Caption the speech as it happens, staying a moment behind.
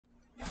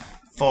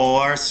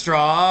For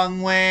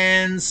strong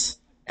winds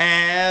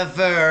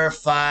ever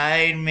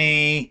find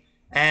me,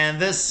 and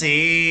the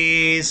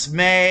seas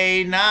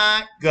may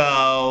not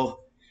go,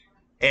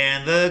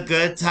 and the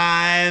good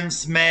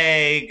times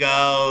may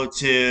go,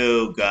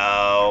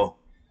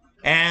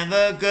 and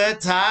the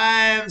good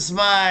times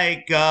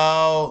might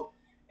go,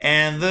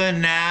 and the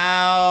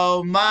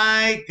now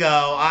might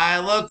go. I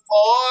look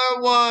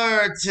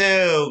forward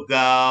to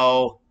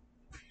go,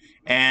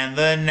 and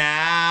the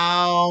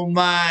now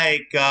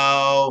might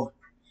go,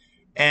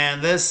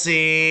 and the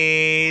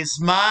seas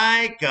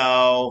might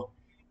go,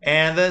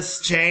 and the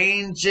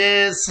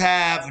changes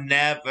have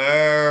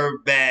never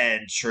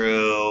been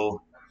true.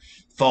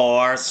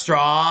 For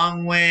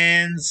strong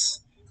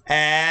winds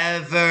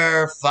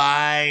ever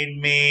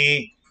find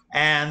me,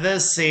 and the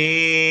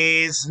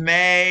seas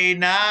may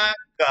not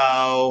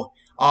go.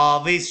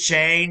 All these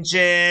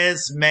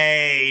changes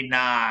may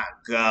not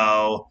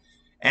go,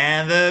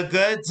 and the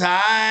good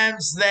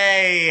times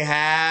they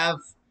have,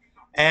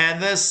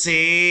 and the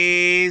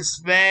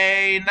seas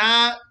may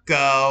not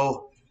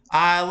go.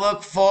 I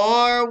look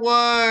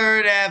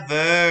forward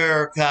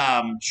ever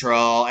come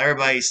troll.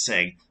 Everybody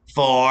sing.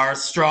 For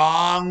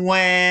strong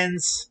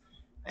winds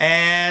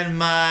and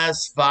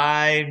must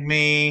find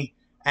me,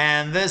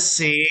 and the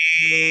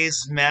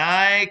seas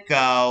might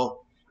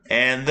go,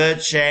 and the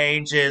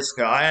changes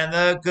go, and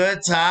the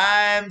good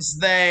times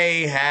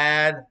they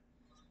had,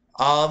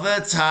 all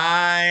the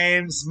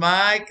times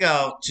might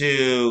go.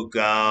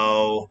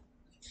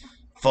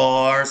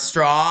 For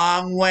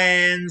strong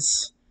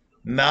winds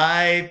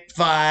might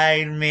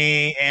find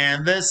me,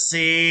 and the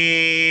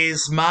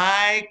seas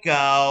might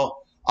go.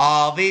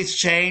 All these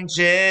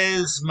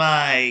changes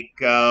might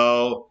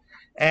go,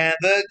 and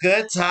the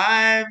good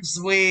times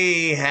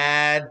we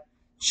had,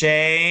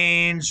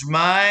 change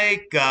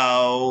might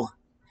go.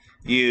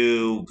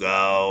 You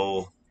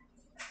go.